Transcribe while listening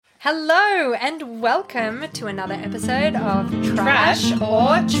Hello and welcome to another episode of Trash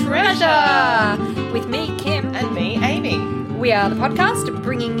or Treasure with me, Kim. And me, Amy. We are the podcast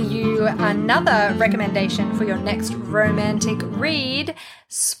bringing you another recommendation for your next romantic read,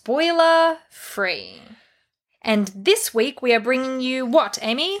 spoiler free. And this week we are bringing you what,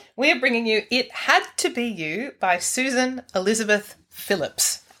 Amy? We are bringing you It Had to Be You by Susan Elizabeth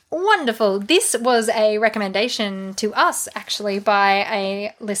Phillips. Wonderful. This was a recommendation to us, actually, by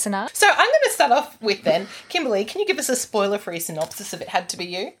a listener. So I'm going to start off with then, Kimberly, can you give us a spoiler-free synopsis of It Had to Be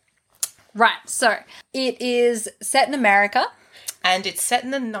You? Right. So it is set in America. And it's set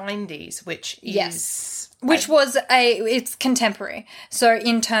in the 90s, which is... Yes. Which was it's contemporary. So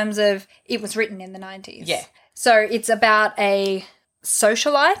in terms of, it was written in the 90s. Yeah. So it's about a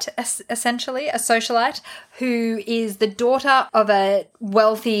socialite, essentially, a socialite who is the daughter of a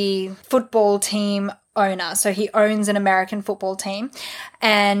wealthy football team owner. So he owns an American football team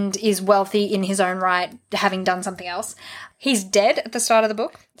and is wealthy in his own right, having done something else. He's dead at the start of the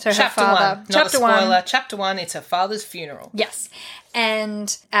book. So Chapter her father, one, not a spoiler. Chapter 1, it's her father's funeral. Yes.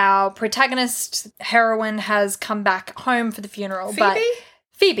 And our protagonist, heroine, has come back home for the funeral.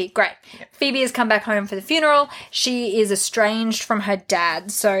 Phoebe, great. Yep. Phoebe has come back home for the funeral. She is estranged from her dad,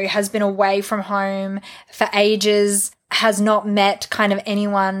 so has been away from home for ages, has not met kind of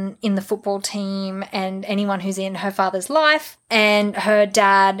anyone in the football team and anyone who's in her father's life. And her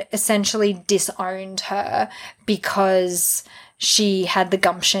dad essentially disowned her because she had the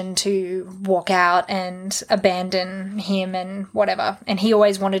gumption to walk out and abandon him and whatever. And he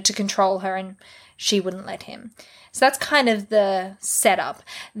always wanted to control her and she wouldn't let him. So that's kind of the setup.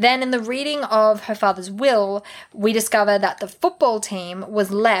 Then in the reading of her father's will, we discover that the football team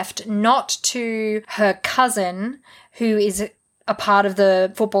was left not to her cousin, who is a part of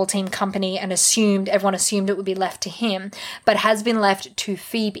the football team company and everyone assumed it would be left to him, but has been left to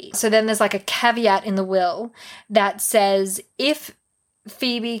Phoebe. So then there's like a caveat in the will that says if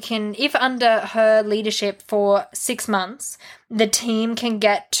under her leadership for 6 months, the team can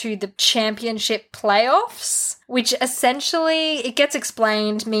get to the championship playoffs, which essentially, it gets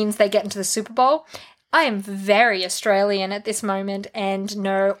explained, means they get into the Super Bowl. I am very Australian at this moment and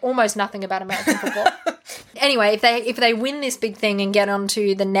know almost nothing about American football. Anyway, if they win this big thing and get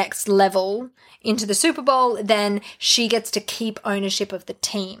onto the next level into the Super Bowl, then she gets to keep ownership of the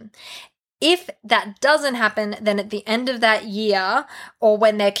team. If that doesn't happen, then at the end of that year, or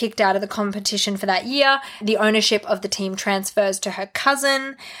when they're kicked out of the competition for that year, the ownership of the team transfers to her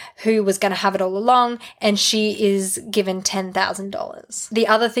cousin, who was going to have it all along, and she is given $10,000. The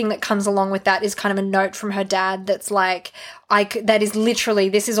other thing that comes along with that is kind of a note from her dad that's like, that is literally,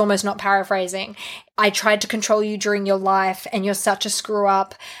 this is almost not paraphrasing, I tried to control you during your life, and you're such a screw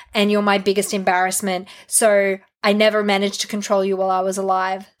up, and you're my biggest embarrassment, so I never managed to control you while I was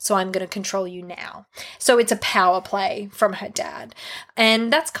alive, so I'm going to control you now. So it's a power play from her dad.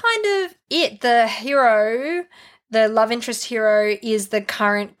 And that's kind of it. The hero, the love interest hero, is the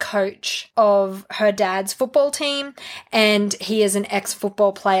current coach of her dad's football team, and he is an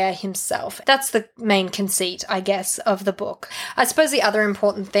ex-football player himself. That's the main conceit, I guess, of the book. I suppose the other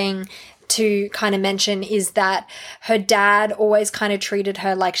important thing to kind of mention is that her dad always kind of treated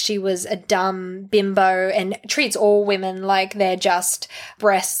her like she was a dumb bimbo and treats all women like they're just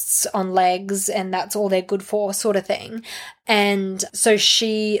breasts on legs and that's all they're good for sort of thing. And so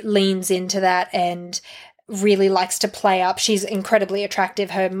she leans into that and really likes to play up. She's incredibly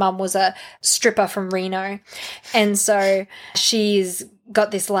attractive. Her mum was a stripper from Reno. And so she's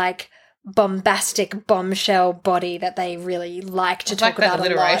got this like bombastic bombshell body that they really like to talk about a lot.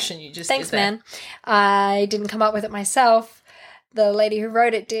 That alliteration you just Thanks, did there. man. I didn't come up with it myself. The lady who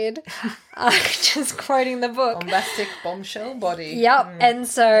wrote it did. Just quoting the book. Bombastic bombshell body. Yep. And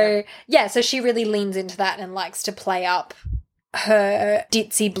so, so she really leans into that and likes to play up her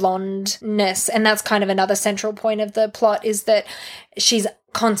ditzy blondness. And that's kind of another central point of the plot, is that she's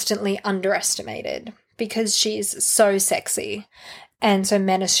constantly underestimated because she's so sexy. And so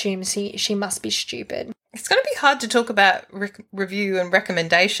men assume she must be stupid. It's going to be hard to talk about review and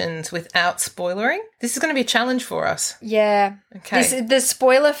recommendations without spoilering. This is going to be a challenge for us. Yeah. Okay. The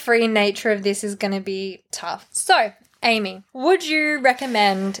spoiler-free nature of this is going to be tough. So, Amy, would you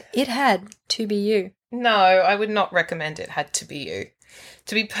recommend It Had to Be You? No, I would not recommend It Had to Be You.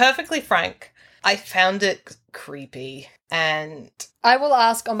 To be perfectly frank, I found it creepy, and I will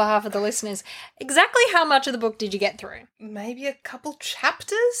ask on behalf of the listeners, exactly how much of the book did you get through? Maybe a couple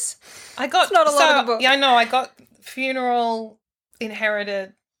chapters? It's not a lot of the book. Yeah, I know. I got funeral,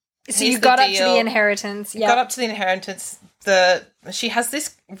 inherited, So you got up to the inheritance. Yeah. Got up to the inheritance. She has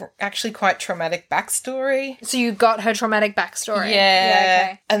this actually quite traumatic backstory. So you got her traumatic backstory. Yeah.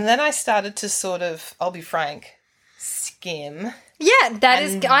 Okay. And then I started to sort of, I'll be frank, skim. Yeah,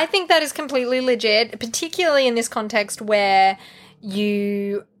 I think that is completely legit, particularly in this context where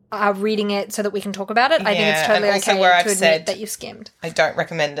you are reading it so that we can talk about it. I think it's totally okay to admit that you've skimmed. I don't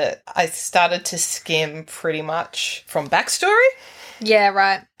recommend it. I started to skim pretty much from backstory. Yeah,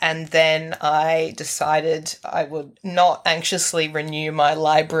 right. And then I decided I would not anxiously renew my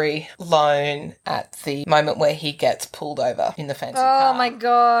library loan at the moment where he gets pulled over in the fancy car. Oh, my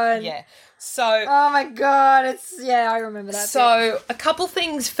God. Yeah. So. Oh, my God. I remember that. So a couple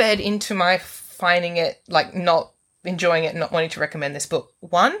things fed into my finding it, like, not enjoying it, not wanting to recommend this book.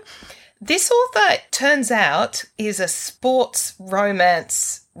 One, this author, it turns out, is a sports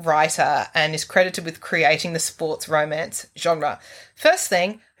romance writer and is credited with creating the sports romance genre. First thing,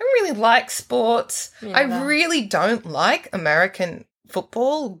 I don't really like sports. I really don't like American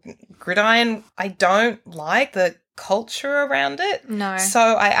football, gridiron. I don't like the culture around it. No. So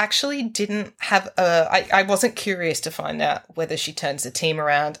I actually didn't have I wasn't curious to find out whether she turns the team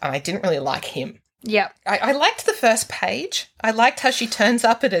around, and I didn't really like him. Yeah. I liked the first page. I liked how she turns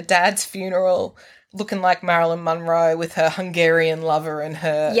up at her dad's funeral looking like Marilyn Monroe with her Hungarian lover and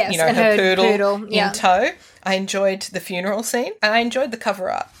her, her poodle in tow. I enjoyed the funeral scene and I enjoyed the cover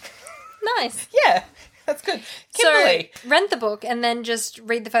art. Nice. Yeah, that's good. Kimberly. So rent the book and then just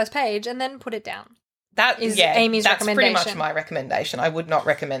read the first page and then put it down. That is Amy's recommendation. That's pretty much my recommendation. I would not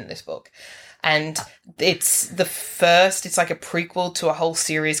recommend this book. And it's like a prequel to a whole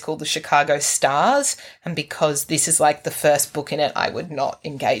series called The Chicago Stars. And because this is like the first book in it, I would not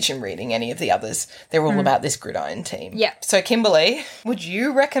engage in reading any of the others. They're all about this gridiron team. Yeah. So, Kimberly, would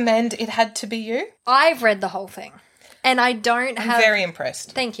you recommend It Had to Be You? I've read the whole thing. And I'm very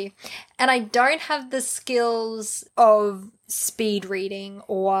impressed. Thank you. And I don't have the skills of speed reading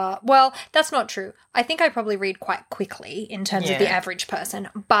well, that's not true. I think I probably read quite quickly in terms of the average person,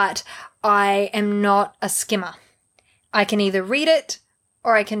 but I am not a skimmer. I can either read it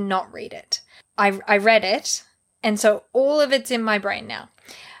or I can not read it. I read it, and so all of it's in my brain now.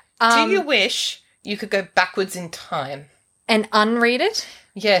 Do you wish you could go backwards in time? And unread it?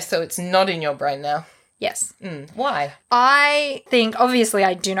 Yeah, so it's not in your brain now. Yes. Why? I think, obviously,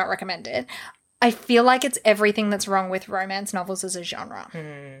 I do not recommend it. I feel like it's everything that's wrong with romance novels as a genre.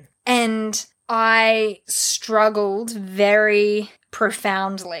 And I struggled very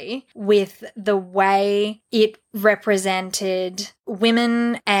profoundly with the way it represented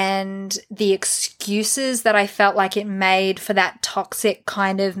women and the excuses that I felt like it made for that toxic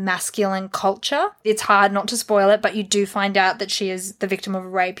kind of masculine culture. It's hard not to spoil it, but you do find out that she is the victim of a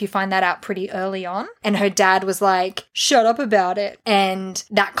rape. You find that out pretty early on. And her dad was like, shut up about it. And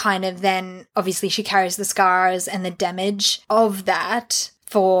that kind of then, obviously she carries the scars and the damage of that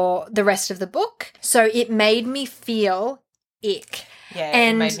for the rest of the book. So it made me feel ick. Yeah,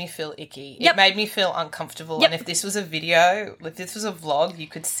 it made me feel icky. It made me feel uncomfortable. And if this was a video, if this was a vlog, you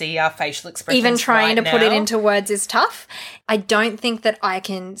could see our facial expressions. Even trying to put it into words is tough. I don't think that I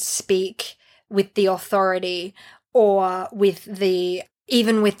can speak with the authority or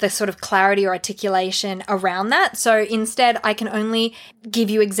even with the sort of clarity or articulation around that. So instead, I can only give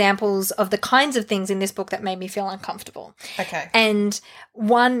you examples of the kinds of things in this book that made me feel uncomfortable. Okay. And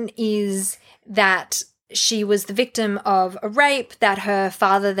one is that she was the victim of a rape that her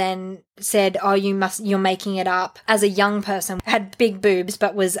father then said, oh, you're making it up. As a young person, had big boobs,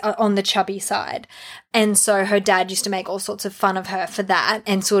 but was on the chubby side. And so her dad used to make all sorts of fun of her for that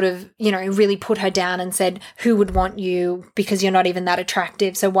and sort of, really put her down and said, who would want you because you're not even that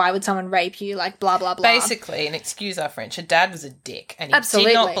attractive. So why would someone rape you? Like blah, blah, blah. Basically, and excuse our French, her dad was a dick and he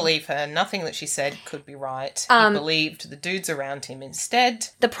Absolutely. did not believe her. Nothing that she said could be right. He believed the dudes around him instead.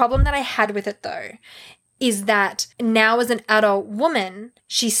 The problem that I had with it though is that now as an adult woman,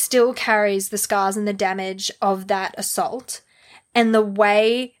 she still carries the scars and the damage of that assault. And the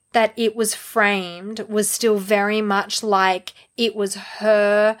way that it was framed was still very much like it was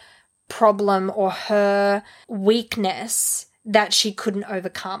her problem or her weakness that she couldn't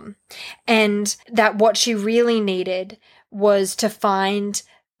overcome. And that what she really needed was to find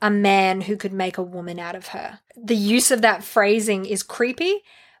a man who could make a woman out of her. The use of that phrasing is creepy.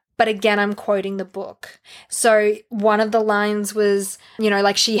 But again, I'm quoting the book. So one of the lines was,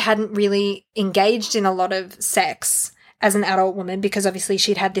 like she hadn't really engaged in a lot of sex as an adult woman because obviously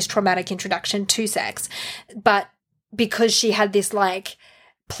she'd had this traumatic introduction to sex. But because she had this like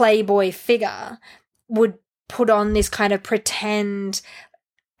playboy figure, would put on this kind of pretend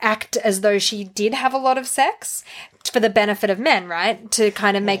act as though she did have a lot of sex for the benefit of men, right? To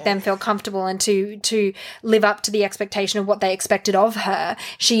kind of make them feel comfortable and to live up to the expectation of what they expected of her.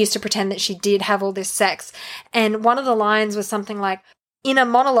 She used to pretend that she did have all this sex. And one of the lines was something like, in a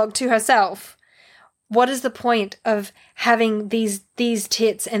monologue to herself, what is the point of having these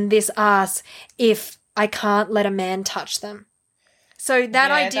tits and this ass if I can't let a man touch them? So that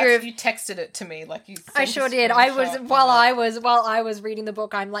idea of you texted it to me, like you. I sure did. While I was reading the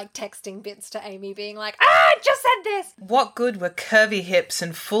book, I'm like texting bits to Amy, being like, I just said this. What good were curvy hips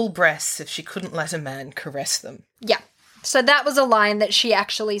and full breasts if she couldn't let a man caress them? Yeah. So that was a line that she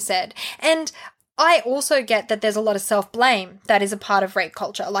actually said, and I also get that there's a lot of self-blame that is a part of rape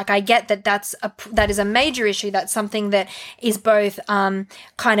culture. Like, I get that that is a major issue. That's something that is both kind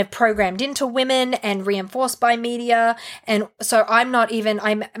of programmed into women and reinforced by media. And so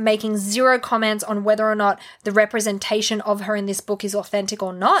I'm making zero comments on whether or not the representation of her in this book is authentic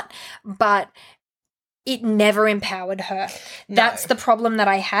or not, but it never empowered her. No. That's the problem that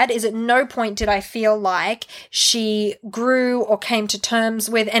I had, is at no point did I feel like she grew or came to terms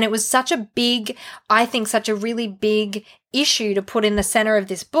with, and it was such a really big issue to put in the center of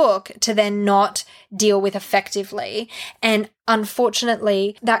this book to then not deal with effectively. And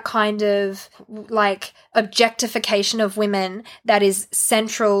unfortunately, that kind of like objectification of women that is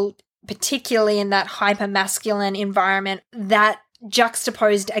central, particularly in that hyper-masculine environment, that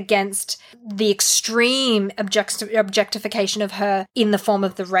juxtaposed against the extreme objectification of her in the form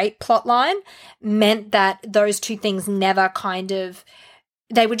of the rape plotline, meant that those two things never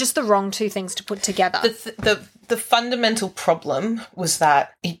they were just the wrong two things to put together. The fundamental problem was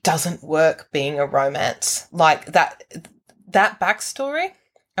that it doesn't work being a romance. Like that backstory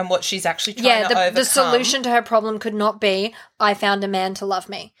and what she's actually trying to overcome. The solution to her problem could not be, I found a man to love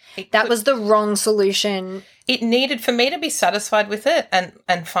me. That was the wrong solution. It needed, for me to be satisfied with it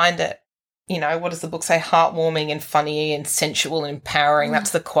and find it, what does the book say? Heartwarming and funny and sensual and empowering.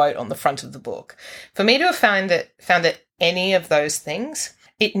 That's the quote on the front of the book. For me to have found it any of those things,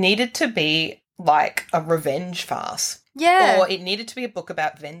 it needed to be like a revenge farce. Yeah. Or it needed to be a book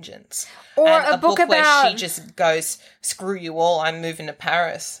about vengeance. Or a book about where she just goes, screw you all, I'm moving to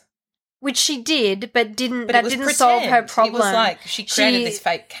Paris. Which she did, but that didn't solve her problem. It was like she created this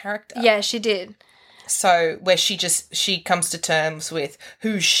fake character. Yeah, she did. So where she comes to terms with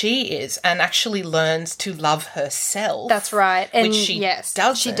who she is and actually learns to love herself. That's right. And which she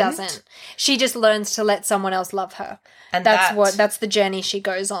doesn't. She doesn't. She just learns to let someone else love her. And that's the journey she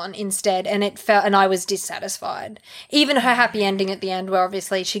goes on instead. And I was dissatisfied. Even her happy ending at the end, where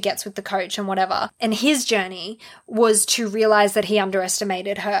obviously she gets with the coach and whatever. And his journey was to realize that he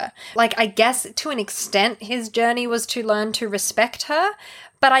underestimated her. Like, I guess to an extent, his journey was to learn to respect her.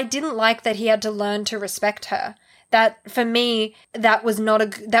 But I didn't like that he had to learn to respect her. That, for me, that was not a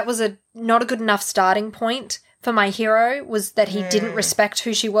good enough starting point for my hero, was that he didn't respect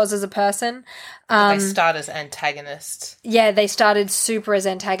who she was as a person. They start as antagonists. Yeah, they started super as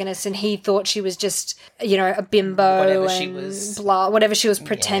antagonists, and he thought she was just, a bimbo, whatever she was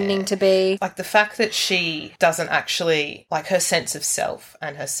pretending to be. Like the fact that she doesn't actually, like her sense of self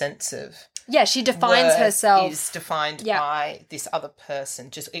and her sense of... Yeah, she defines herself. Is defined by this other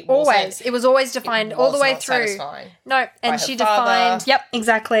person. It was always defined all the way through. Satisfying. No, and she defined. Yep,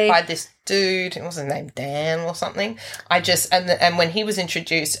 exactly. By this dude, what was his name, Dan or something? And when he was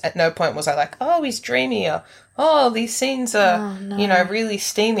introduced, at no point was I like, oh, he's dreamy, or oh, these scenes are really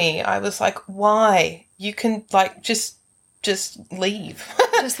steamy. I was like, why? You can just leave.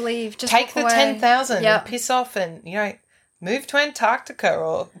 Just leave. Just take the 10,000 and piss off, and move to Antarctica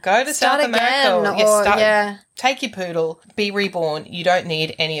or go to South America. Take your poodle, be reborn. You don't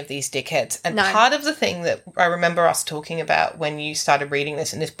need any of these dickheads. And part of the thing that I remember us talking about when you started reading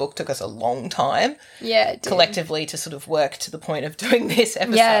this, and this book took us a long time collectively to sort of work to the point of doing this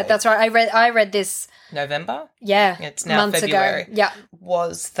episode. Yeah, that's right. I read this... November? Yeah. It's now months February. Ago. Yeah.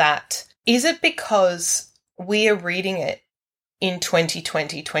 Was that... Is it because we are reading it in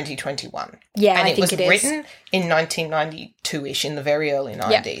 2020, 2021. Yeah, and I think it is. And it was written in 1992-ish, in the very early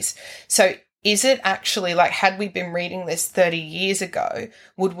 90s. Yeah. So is it actually, like, had we been reading this 30 years ago,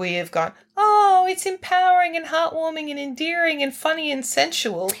 would we have gone, oh, it's empowering and heartwarming and endearing and funny and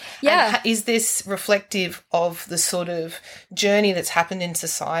sensual? Yeah. And is this reflective of the sort of journey that's happened in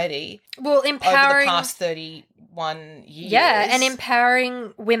society over the past 31 years? Yeah, and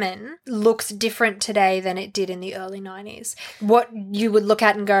empowering women looks different today than it did in the early 90s. What you would look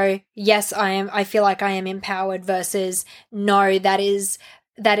at and go, yes, I feel like I am empowered, versus no, that is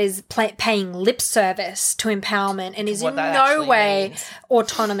that is paying lip service to empowerment and is in no actually way means.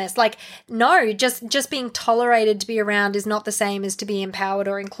 autonomous. Like, no, just being tolerated to be around is not the same as to be empowered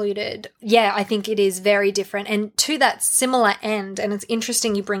or included. Yeah, I think it is very different. And to that similar end, and it's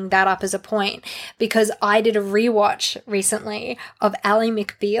interesting you bring that up as a point, because I did a rewatch recently of Ally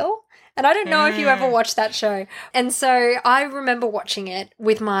McBeal. And I don't know if you ever watched that show. And so I remember watching it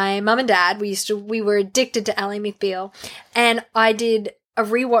with my mum and dad. We were addicted to Ally McBeal. And I did a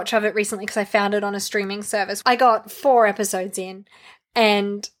rewatch of it recently because I found it on a streaming service. I got 4 episodes in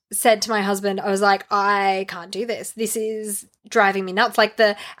and said to my husband, I was like, I can't do this. This is driving me nuts. Like,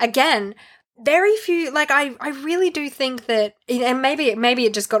 very few, like, I really do think that, and maybe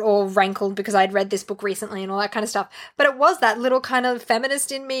it just got all rankled because I'd read this book recently and all that kind of stuff, but it was that little kind of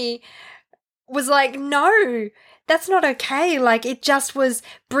feminist in me was like, no, that's not okay. Like, it just was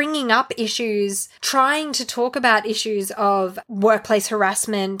bringing up issues, trying to talk about issues of workplace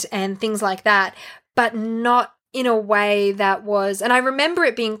harassment and things like that, but not in a way that was, and I remember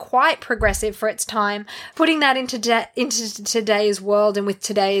it being quite progressive for its time, putting that into today's world and with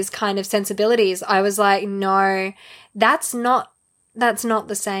today's kind of sensibilities. I was like, no, that's not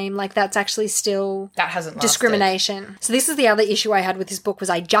the same. Like, that's actually still that hasn't lasted. Discrimination. So this is the other issue I had with this book, was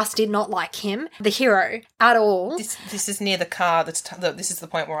I just did not like him, the hero, at all. This is near the car. This is the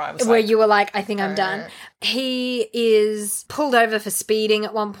point where I was where you were like, I think I'm done. He is pulled over for speeding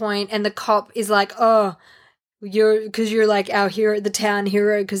at one point, and the cop is like, oh, you're like our hero, the town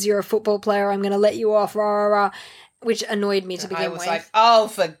hero, because you're a football player, I'm going to let you off, rah, rah, rah, which annoyed me to begin with. I was like, oh,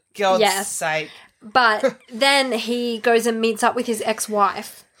 for God's sake. But then he goes and meets up with his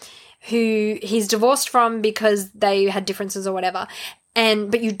ex-wife, who he's divorced from because they had differences or whatever.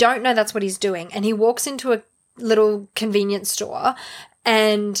 But you don't know that's what he's doing. And he walks into a little convenience store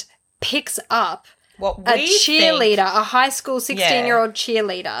and picks up a cheerleader, a high school 16-year-old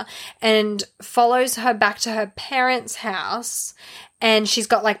cheerleader, and follows her back to her parents' house. And she's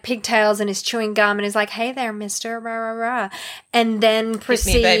got, like, pigtails and is chewing gum and is like, hey there, mister, rah, rah, rah. And then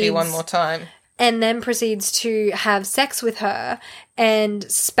proceeds... Hit me, baby, one more time. And then proceeds to have sex with her and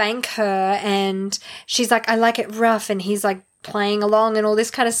spank her. And she's like, I like it rough. And he's, like, playing along and all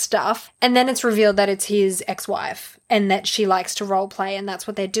this kind of stuff. And then it's revealed that it's his ex-wife and that she likes to role play, and that's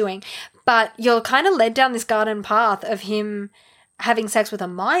what they're doing. But you're kind of led down this garden path of him having sex with a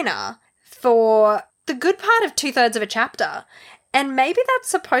minor for the good part of 2/3 of a chapter. And maybe that's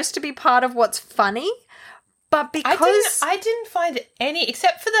supposed to be part of what's funny, but because... I didn't find any,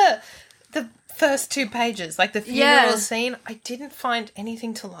 except for the first 2 pages, like the funeral scene, I didn't find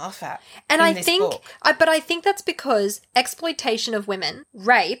anything to laugh at. And I think that's because exploitation of women,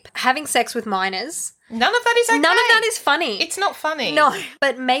 rape, having sex with minors... None of that is okay. None of that is funny. It's not funny. No,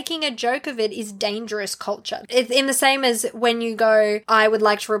 but making a joke of it is dangerous culture. It's in the same as when you go, I would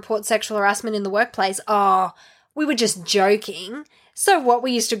like to report sexual harassment in the workplace. Oh, we were just joking. So what,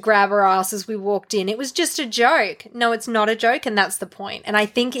 we used to grab our ass as we walked in. It was just a joke. No, it's not a joke, and that's the point. And I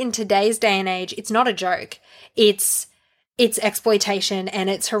think in today's day and age, it's not a joke. It's exploitation, and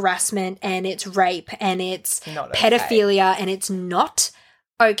it's harassment, and it's rape, and it's pedophilia, and it's not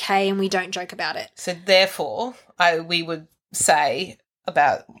okay, and we don't joke about it. So therefore, we would say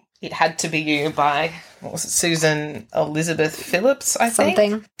about It Had to Be You by, what was it, Susan Elizabeth Phillips, I think?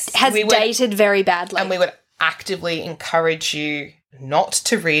 Something. Has dated very badly. And we would actively encourage you not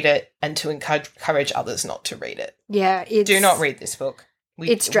to read it and to encourage others not to read it. Yeah. Do not read this book.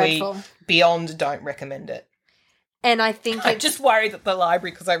 It's dreadful. We beyond don't recommend it. And I think I'm just worried that the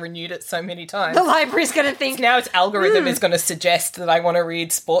library, because I renewed it so many times, the library's going to think... Now its algorithm is going to suggest that I want to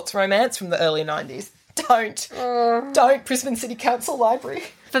read sports romance from the early 90s. Don't, Brisbane City Council Library.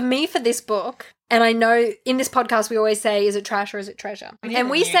 For me, for this book, and I know in this podcast we always say, is it trash or is it treasure? And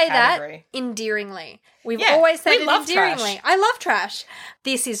we say that endearingly. We've always said it endearingly. Trash. I love trash.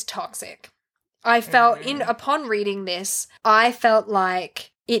 This is toxic. I felt, upon reading this, I felt like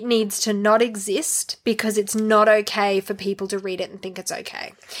it needs to not exist because it's not okay for people to read it and think it's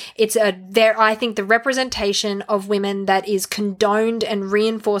okay. I think the representation of women that is condoned and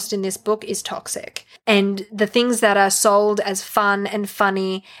reinforced in this book is toxic. And the things that are sold as fun and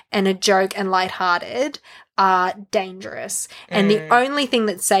funny and a joke and lighthearted are dangerous. And the only thing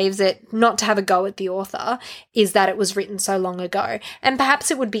that saves it, not to have a go at the author, is that it was written so long ago. And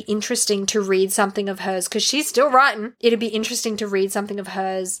perhaps it would be interesting to read something of hers, because she's still writing. It'd be interesting to read something of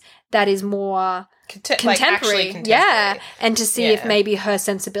hers that is more contemporary. Yeah. And to see if maybe her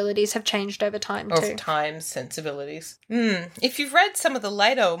sensibilities have changed over time too. Of time's sensibilities. If you've read some of the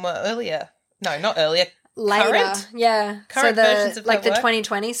later or more earlier... No, not earlier. later. Current? Yeah. Current versions of like her the work?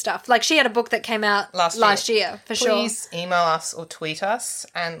 2020 stuff. Like she had a book that came out last year for sure. Please email us or tweet us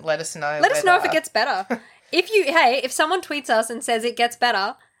and let us know. Let us know if it gets better. If someone tweets us and says it gets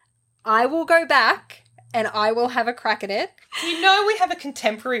better, I will go back and I will have a crack at it. You know we have a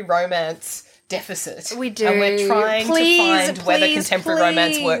contemporary romance deficit. We do. And we're trying to find whether contemporary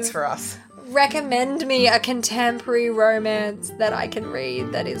romance works for us. Recommend me a contemporary romance that I can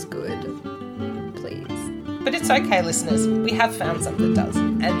read that is good. Please. But it's okay, listeners. We have found something that does.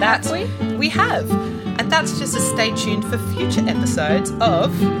 And that's... We have. And that's just a stay tuned for future episodes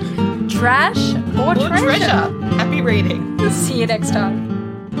of... Trash or Treasure. Happy reading. See you next time.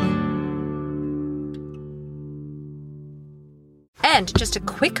 And just a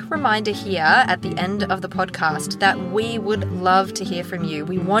quick reminder here at the end of the podcast that we would love to hear from you.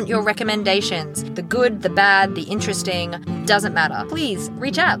 We want your recommendations. The good, the bad, the interesting, doesn't matter. Please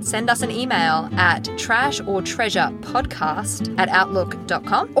reach out. Send us an email at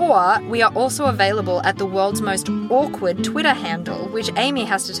trashortreasurepodcast@outlook.com. Or we are also available at the world's most awkward Twitter handle, which Amy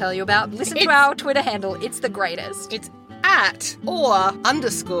has to tell you about. Listen to our Twitter handle. It's the greatest. It's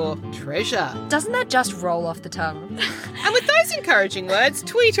 @_treasure. Doesn't that just roll off the tongue? And with those encouraging words,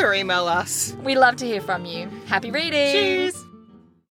 tweet or email us. We love to hear from you. Happy reading! Cheers!